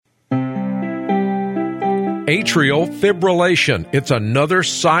Atrial fibrillation. It's another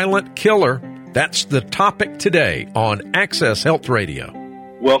silent killer. That's the topic today on Access Health Radio.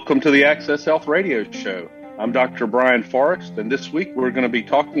 Welcome to the Access Health Radio Show. I'm Dr. Brian Forrest, and this week we're going to be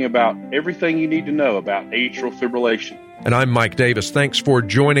talking about everything you need to know about atrial fibrillation. And I'm Mike Davis. Thanks for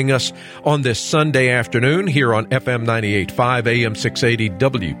joining us on this Sunday afternoon here on FM 98.5 AM 680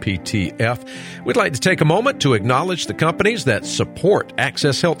 WPTF. We'd like to take a moment to acknowledge the companies that support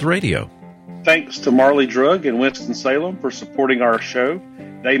Access Health Radio. Thanks to Marley Drug in Winston-Salem for supporting our show.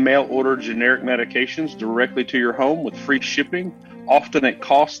 They mail order generic medications directly to your home with free shipping, often at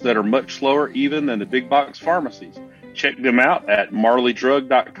costs that are much lower even than the big box pharmacies. Check them out at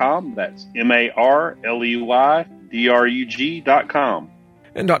marleydrug.com. That's MARLEYDRUG.com.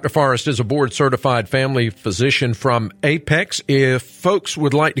 And Dr. Forrest is a board-certified family physician from Apex. If folks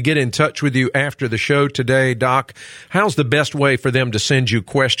would like to get in touch with you after the show today, Doc, how's the best way for them to send you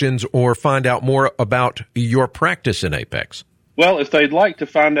questions or find out more about your practice in Apex? Well, if they'd like to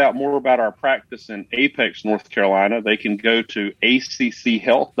find out more about our practice in Apex, North Carolina, they can go to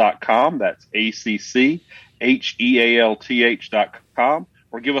acchealth.com. That's ACCHEALTH.com.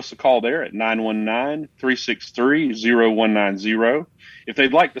 Or give us a call there at 919-363-0190. If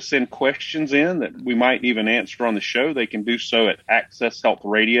they'd like to send questions in that we might even answer on the show, they can do so at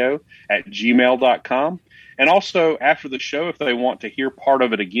accesshealthradio@gmail.com. And also, after the show, if they want to hear part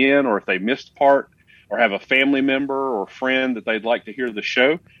of it again, or if they missed part, or have a family member or friend that they'd like to hear the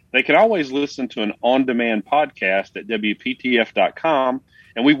show, they can always listen to an on-demand podcast at WPTF.com,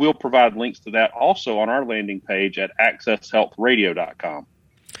 and we will provide links to that also on our landing page at accesshealthradio.com.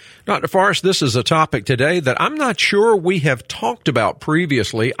 Dr. Forrest, this is a topic today that I'm not sure we have talked about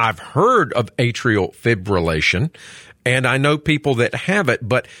previously. I've heard of atrial fibrillation, and I know people that have it,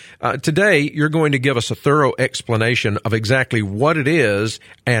 but today you're going to give us a thorough explanation of exactly what it is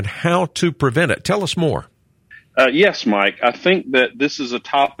and how to prevent it. Tell us more. Yes, Mike. I think that this is a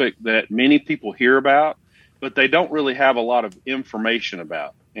topic that many people hear about, but they don't really have a lot of information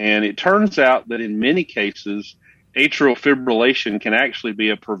about. And it turns out that in many cases, atrial fibrillation can actually be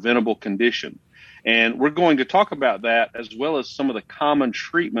a preventable condition. And we're going to talk about that as well as some of the common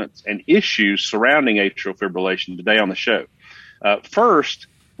treatments and issues surrounding atrial fibrillation today on the show. First,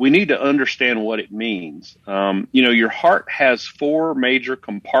 we need to understand what it means. Your heart has four major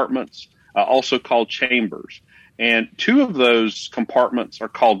compartments, also called chambers. And two of those compartments are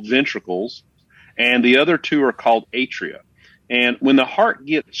called ventricles, and the other two are called atria. And when the heart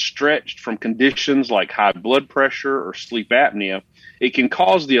gets stretched from conditions like high blood pressure or sleep apnea, it can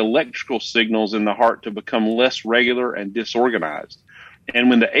cause the electrical signals in the heart to become less regular and disorganized. And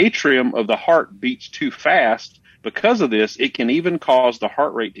when the atrium of the heart beats too fast, because of this, it can even cause the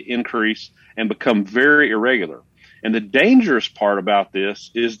heart rate to increase and become very irregular. And the dangerous part about this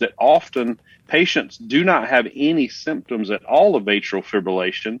is that often patients do not have any symptoms at all of atrial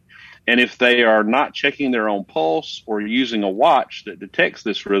fibrillation. And if they are not checking their own pulse or using a watch that detects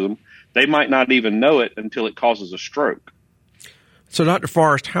this rhythm, they might not even know it until it causes a stroke. So, Dr.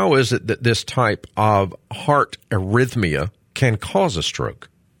 Forrest, how is it that this type of heart arrhythmia can cause a stroke?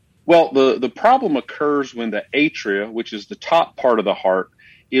 Well, the problem occurs when the atria, which is the top part of the heart,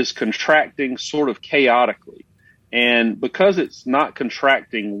 is contracting sort of chaotically. And because it's not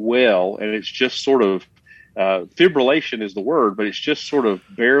contracting well, and it's just sort of fibrillation is the word, but it's just sort of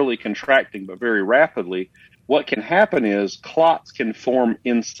barely contracting, but very rapidly. What can happen is clots can form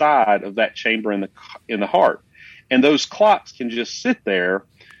inside of that chamber in the heart, and those clots can just sit there.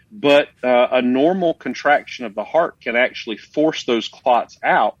 But a normal contraction of the heart can actually force those clots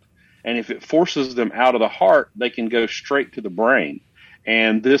out, and if it forces them out of the heart, they can go straight to the brain,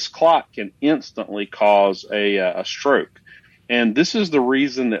 and this clot can instantly cause a stroke. And this is the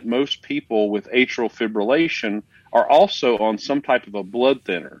reason that most people with atrial fibrillation are also on some type of a blood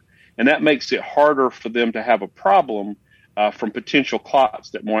thinner. And that makes it harder for them to have a problem from potential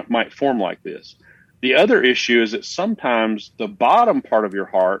clots that might form like this. The other issue is that sometimes the bottom part of your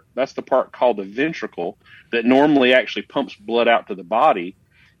heart, that's the part called the ventricle, that normally actually pumps blood out to the body,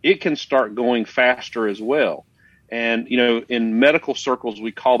 it can start going faster as well. And, in medical circles,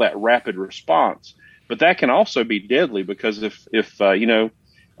 we call that rapid response. But that can also be deadly because if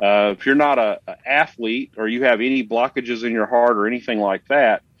you're not an athlete or you have any blockages in your heart or anything like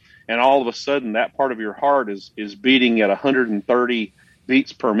that, and all of a sudden that part of your heart is beating at 130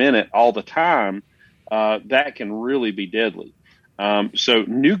 beats per minute all the time, that can really be deadly. So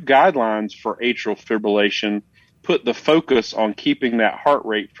new guidelines for atrial fibrillation put the focus on keeping that heart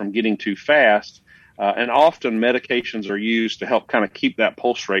rate from getting too fast, and often medications are used to help kind of keep that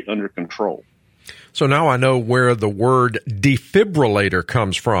pulse rate under control. So now I know where the word defibrillator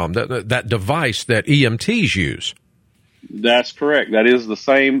comes from, that device that EMTs use. That's correct. That is the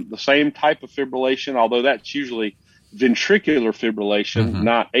same type of fibrillation, although that's usually ventricular fibrillation,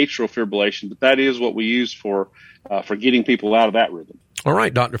 not atrial fibrillation. But that is what we use for getting people out of that rhythm. All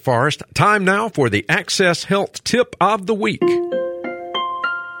right, Dr. Forrest, time now for the Access Health Tip of the Week.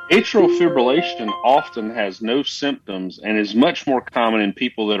 Atrial fibrillation often has no symptoms and is much more common in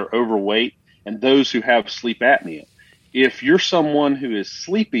people that are overweight and those who have sleep apnea. If you're someone who is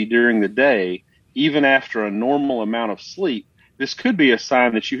sleepy during the day, even after a normal amount of sleep, this could be a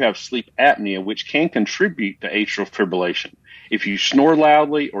sign that you have sleep apnea, which can contribute to atrial fibrillation. If you snore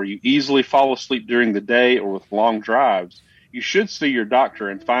loudly or you easily fall asleep during the day or with long drives, you should see your doctor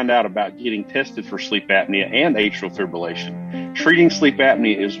and find out about getting tested for sleep apnea and atrial fibrillation. Treating sleep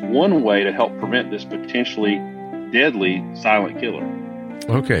apnea is one way to help prevent this potentially deadly silent killer.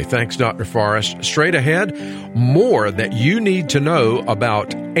 Okay, thanks, Dr. Forrest. Straight ahead, more that you need to know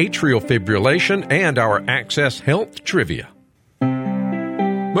about atrial fibrillation and our Access Health Trivia.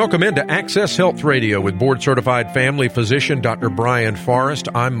 Welcome into Access Health Radio with board-certified family physician Dr. Brian Forrest.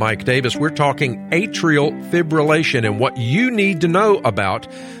 I'm Mike Davis. We're talking atrial fibrillation and what you need to know about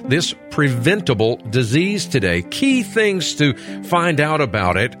this preventable disease today. Key things to find out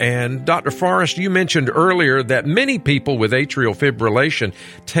about it. And Dr. Forrest, you mentioned earlier that many people with atrial fibrillation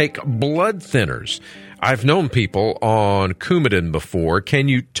take blood thinners. I've known people on Coumadin before. Can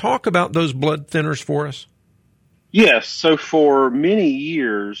you talk about those blood thinners for us? Yes. So for many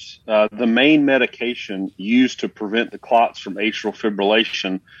years, the main medication used to prevent the clots from atrial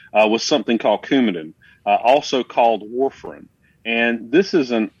fibrillation was something called Coumadin, also called warfarin. And this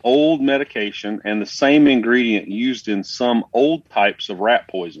is an old medication and the same ingredient used in some old types of rat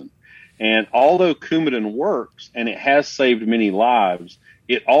poison. And although Coumadin works and it has saved many lives,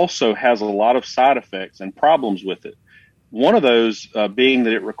 it also has a lot of side effects and problems with it. One of those being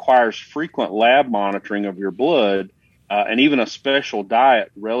that it requires frequent lab monitoring of your blood and even a special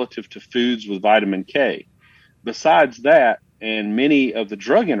diet relative to foods with vitamin K. Besides that, and many of the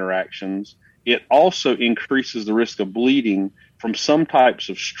drug interactions, it also increases the risk of bleeding from some types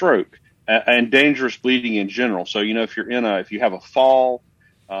of stroke and dangerous bleeding in general. So, if you have a fall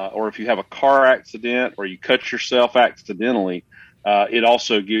or if you have a car accident or you cut yourself accidentally, it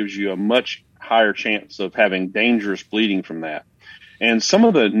also gives you a much higher chance of having dangerous bleeding from that. And some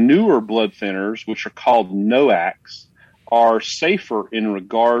of the newer blood thinners, which are called NOACs, are safer in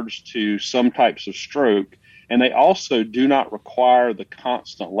regards to some types of stroke, and they also do not require the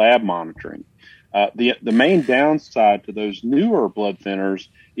constant lab monitoring. The main downside to those newer blood thinners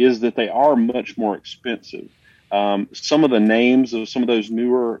is that they are much more expensive. Some of the names of some of those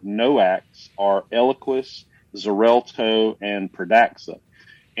newer NOACs are Eliquis, Xarelto, and Pradaxa.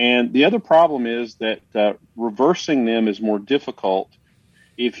 And the other problem is that reversing them is more difficult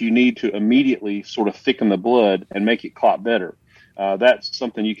if you need to immediately sort of thicken the blood and make it clot better. That's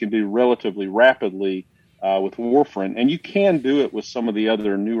something you can do relatively rapidly with warfarin, and you can do it with some of the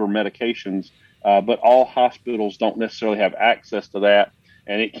other newer medications, but all hospitals don't necessarily have access to that,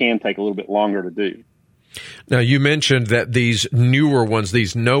 and it can take a little bit longer to do. Now, you mentioned that these newer ones,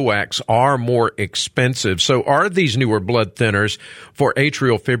 these NOACs, are more expensive. So are these newer blood thinners for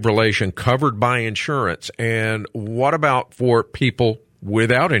atrial fibrillation covered by insurance? And what about for people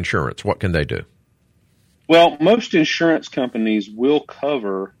without insurance? What can they do? Well, most insurance companies will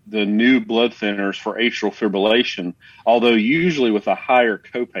cover the new blood thinners for atrial fibrillation, although usually with a higher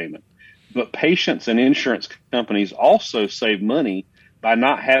copayment. But patients and insurance companies also save money by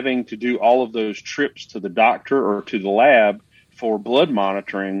not having to do all of those trips to the doctor or to the lab for blood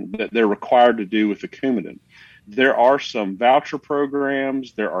monitoring that they're required to do with the Coumadin. There are some voucher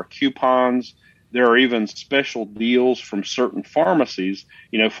programs, there are coupons, there are even special deals from certain pharmacies,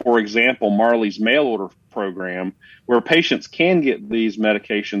 for example, Marley's mail order program, where patients can get these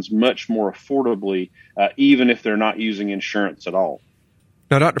medications much more affordably, even if they're not using insurance at all.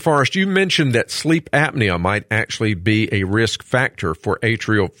 Now, Dr. Forrest, you mentioned that sleep apnea might actually be a risk factor for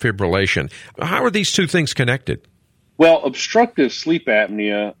atrial fibrillation. How are these two things connected? Well, obstructive sleep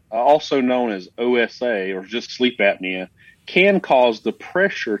apnea, also known as OSA or just sleep apnea, can cause the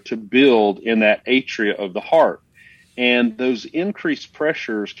pressure to build in that atria of the heart. And those increased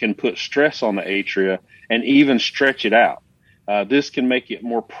pressures can put stress on the atria and even stretch it out. This can make it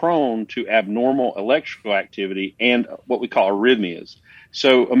more prone to abnormal electrical activity and what we call arrhythmias.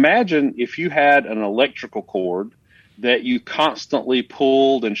 So imagine if you had an electrical cord that you constantly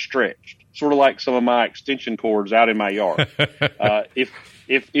pulled and stretched, sort of like some of my extension cords out in my yard.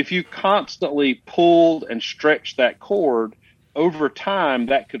 If you constantly pulled and stretched that cord, over time,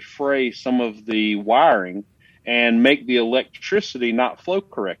 that could fray some of the wiring and make the electricity not flow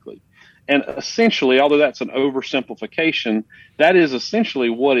correctly. And essentially, although that's an oversimplification, that is essentially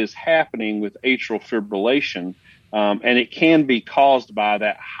what is happening with atrial fibrillation. And it can be caused by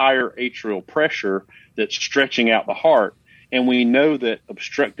that higher atrial pressure that's stretching out the heart. And we know that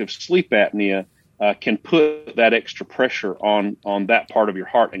obstructive sleep apnea can put that extra pressure on that part of your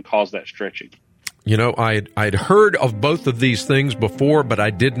heart and cause that stretching. You know, I'd heard of both of these things before, but I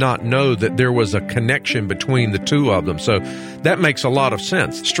did not know that there was a connection between the two of them. So that makes a lot of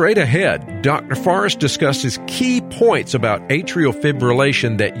sense. Straight ahead, Dr. Forrest discusses key points about atrial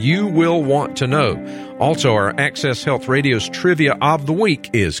fibrillation that you will want to know. Also, our Access Health Radio's Trivia of the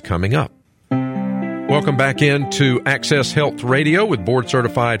Week is coming up. Welcome back into Access Health Radio with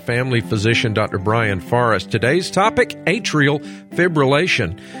board-certified family physician Dr. Brian Forrest. Today's topic, atrial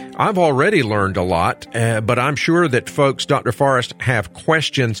fibrillation. I've already learned a lot, but I'm sure that folks, Dr. Forrest, have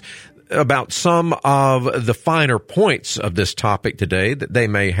questions about some of the finer points of this topic today that they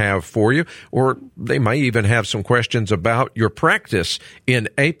may have for you, or they may even have some questions about your practice in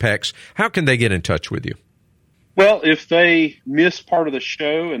Apex. How can they get in touch with you? Well, if they miss part of the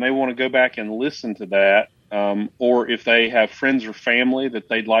show and they want to go back and listen to that, or if they have friends or family that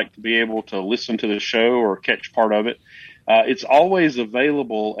they'd like to be able to listen to the show or catch part of it, it's always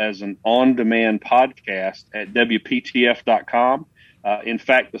available as an on-demand podcast at WPTF.com. In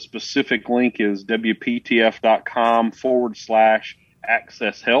fact, the specific link is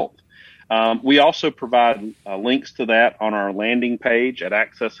WPTF.com/Access Health. We also provide links to that on our landing page at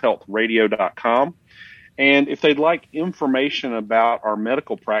AccessHealthRadio.com. And if they'd like information about our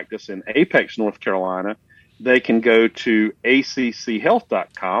medical practice in Apex, North Carolina, they can go to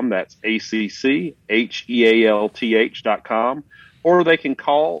ACCHealth.com. That's ACCHEALTH.com. Or they can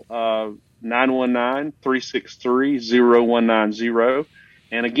call 919-363-0190.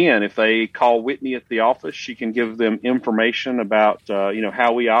 And again, if they call Whitney at the office, she can give them information about,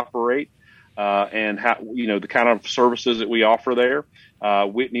 how we operate and how, the kind of services that we offer there.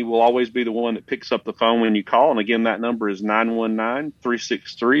 Whitney will always be the one that picks up the phone when you call. And again, that number is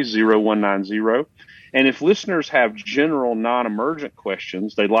 919-363-0190. And if listeners have general non-emergent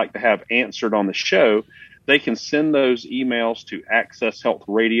questions they'd like to have answered on the show, they can send those emails to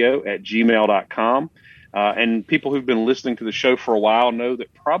accesshealthradio@gmail.com. And people who've been listening to the show for a while know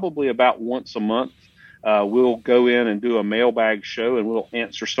that probably about once a month, we'll go in and do a mailbag show, and we'll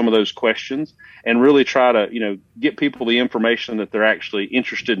answer some of those questions and really try to, get people the information that they're actually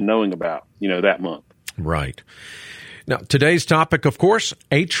interested in knowing about, that month. Right. Now, today's topic, of course,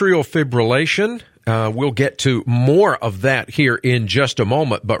 atrial fibrillation. We'll get to more of that here in just a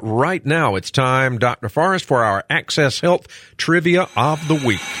moment. But right now, it's time, Dr. Forrest, for our Access Health Trivia of the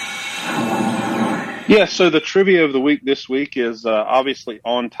Week. Yeah, so the trivia of the week this week is obviously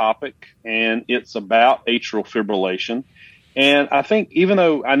on topic, and it's about atrial fibrillation. And I think, even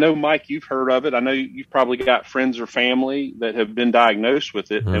though I know, Mike, you've heard of it, I know you've probably got friends or family that have been diagnosed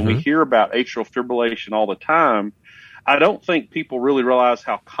with it, and we hear about atrial fibrillation all the time, I don't think people really realize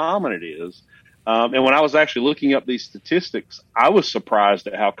how common it is. And when I was actually looking up these statistics, I was surprised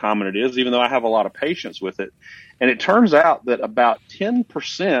at how common it is, even though I have a lot of patients with it. And it turns out that about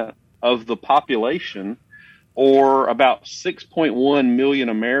 10% of the population, or about 6.1 million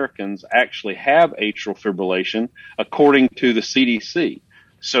Americans, actually have atrial fibrillation, according to the CDC.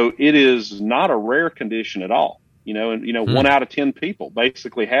 So it is not a rare condition at all. And 1 out of 10 people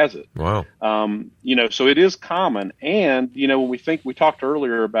basically has it. Wow. So it is common. And, when we talked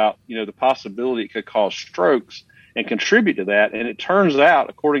earlier about, the possibility it could cause strokes and contribute to that. And it turns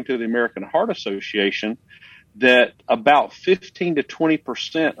out, according to the American Heart Association, that about 15 to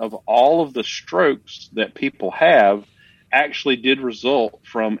 20% of all of the strokes that people have actually did result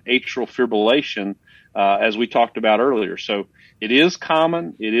from atrial fibrillation, as we talked about earlier. So it is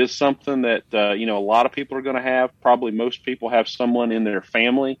common. It is something that, a lot of people are going to have. Probably most people have someone in their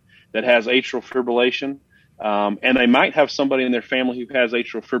family that has atrial fibrillation. And they might have somebody in their family who has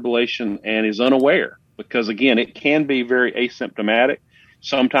atrial fibrillation and is unaware, because, again, it can be very asymptomatic.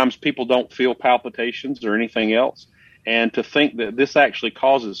 Sometimes people don't feel palpitations or anything else. And to think that this actually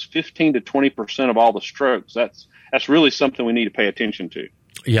causes 15 to 20% of all the strokes, that's really something we need to pay attention to.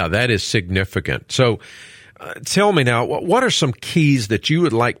 Yeah, that is significant. So tell me now, what are some keys that you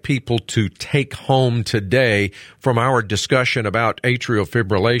would like people to take home today from our discussion about atrial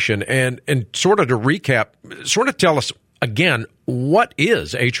fibrillation? And sort of to recap, sort of tell us again, what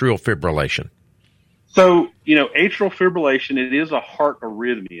is atrial fibrillation? So, atrial fibrillation, it is a heart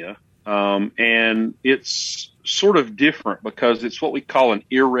arrhythmia, and it's sort of different because it's what we call an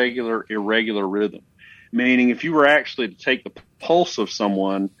irregular rhythm. meaning if you were actually to take the pulse of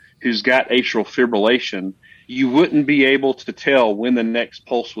someone who's got atrial fibrillation, you wouldn't be able to tell when the next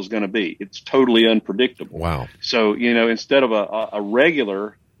pulse was going to be. It's totally unpredictable. Wow. So, instead of a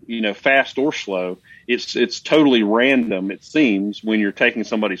regular, fast or slow, it's totally random, it seems, when you're taking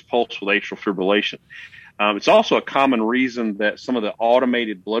somebody's pulse with atrial fibrillation. It's also a common reason that some of the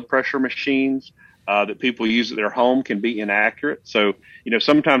automated blood pressure machines that people use at their home can be inaccurate. So,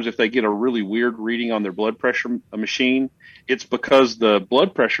 sometimes if they get a really weird reading on their blood pressure machine, it's because the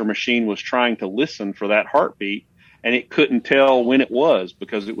blood pressure machine was trying to listen for that heartbeat and it couldn't tell when it was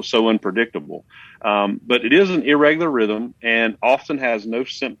because it was so unpredictable. But it is an irregular rhythm and often has no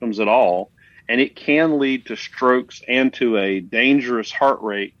symptoms at all. And it can lead to strokes and to a dangerous heart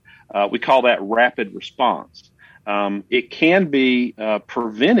rate. We call that rapid response. It can be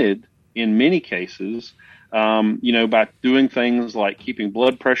prevented in many cases, by doing things like keeping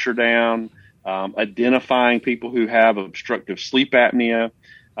blood pressure down, identifying people who have obstructive sleep apnea,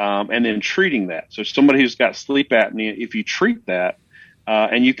 and then treating that. So somebody who's got sleep apnea, if you treat that,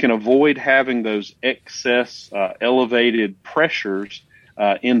 and you can avoid having those excess elevated pressures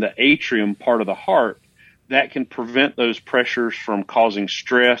in the atrium part of the heart, that can prevent those pressures from causing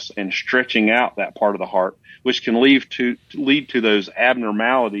stress and stretching out that part of the heart, which can lead to those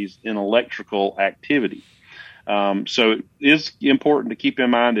abnormalities in electrical activity. So it is important to keep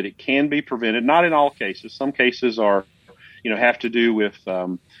in mind that it can be prevented, not in all cases. Some cases are, have to do with,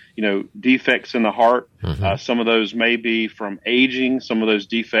 defects in the heart. Mm-hmm. Some of those may be from aging. Some of those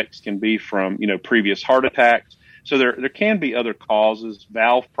defects can be from, previous heart attacks. So there can be other causes.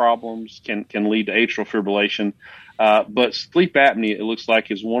 Valve problems can lead to atrial fibrillation. But sleep apnea, it looks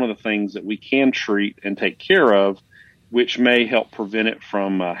like, is one of the things that we can treat and take care of, which may help prevent it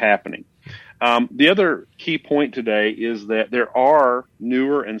from happening. The other key point today is that there are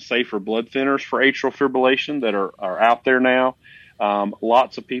newer and safer blood thinners for atrial fibrillation that are out there now.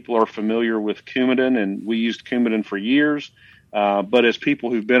 Lots of people are familiar with Coumadin, and we used Coumadin for years. But as people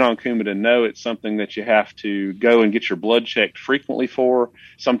who've been on Coumadin know, it's something that you have to go and get your blood checked frequently for,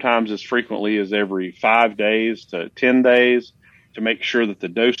 sometimes as frequently as every 5 days to 10 days to make sure that the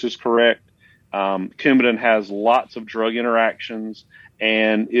dose is correct. Coumadin has lots of drug interactions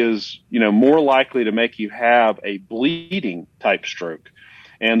and is, more likely to make you have a bleeding type stroke.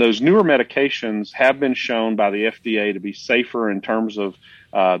 And those newer medications have been shown by the FDA to be safer in terms of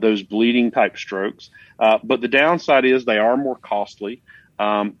those bleeding type strokes. But the downside is they are more costly.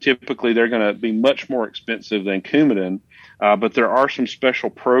 Typically, they're going to be much more expensive than Coumadin. But there are some special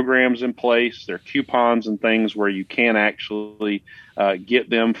programs in place. There are coupons and things where you can actually get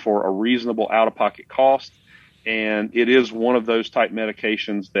them for a reasonable out-of-pocket cost. And it is one of those type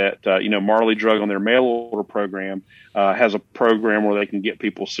medications that, Marley Drug on their mail order program has a program where they can get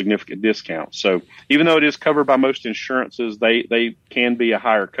people significant discounts. So even though it is covered by most insurances, they can be a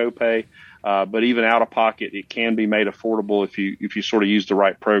higher copay. But even out of pocket, it can be made affordable if you sort of use the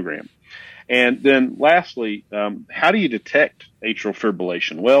right program. And then lastly, how do you detect atrial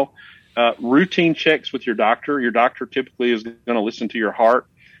fibrillation? Well, routine checks with your doctor. Your doctor typically is going to listen to your heart.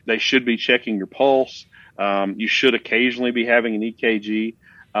 They should be checking your pulse. You should occasionally be having an EKG.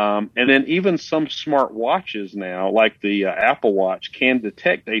 And then even some smart watches now, like the Apple Watch, can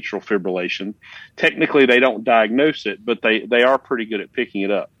detect atrial fibrillation. Technically, they don't diagnose it, but they are pretty good at picking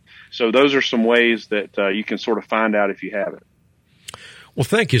it up. So those are some ways that you can sort of find out if you have it. Well,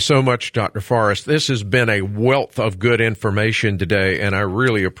 thank you so much, Dr. Forrest. This has been a wealth of good information today, and I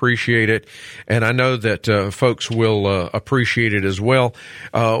really appreciate it. And I know that folks will appreciate it as well.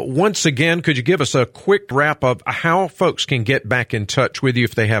 Once again, could you give us a quick wrap of how folks can get back in touch with you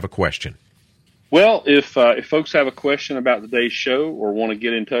if they have a question? Well, if folks have a question about today's show or want to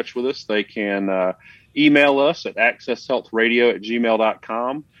get in touch with us, they can email us at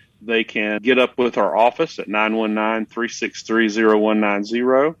accesshealthradio@gmail.com. They can get up with our office at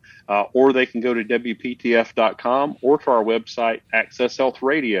 919-363-0190, or they can go to WPTF.com or to our website,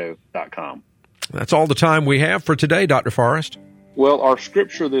 accesshealthradio.com. That's all the time we have for today, Dr. Forrest. Well, our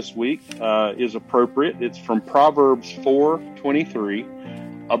scripture this week is appropriate. It's from Proverbs 4:23.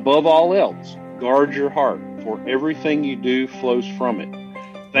 Above all else, guard your heart, for everything you do flows from it.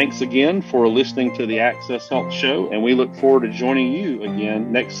 Thanks again for listening to the Access Health Show, and we look forward to joining you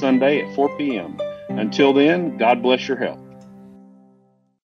again next Sunday at 4 p.m. Until then, God bless your health.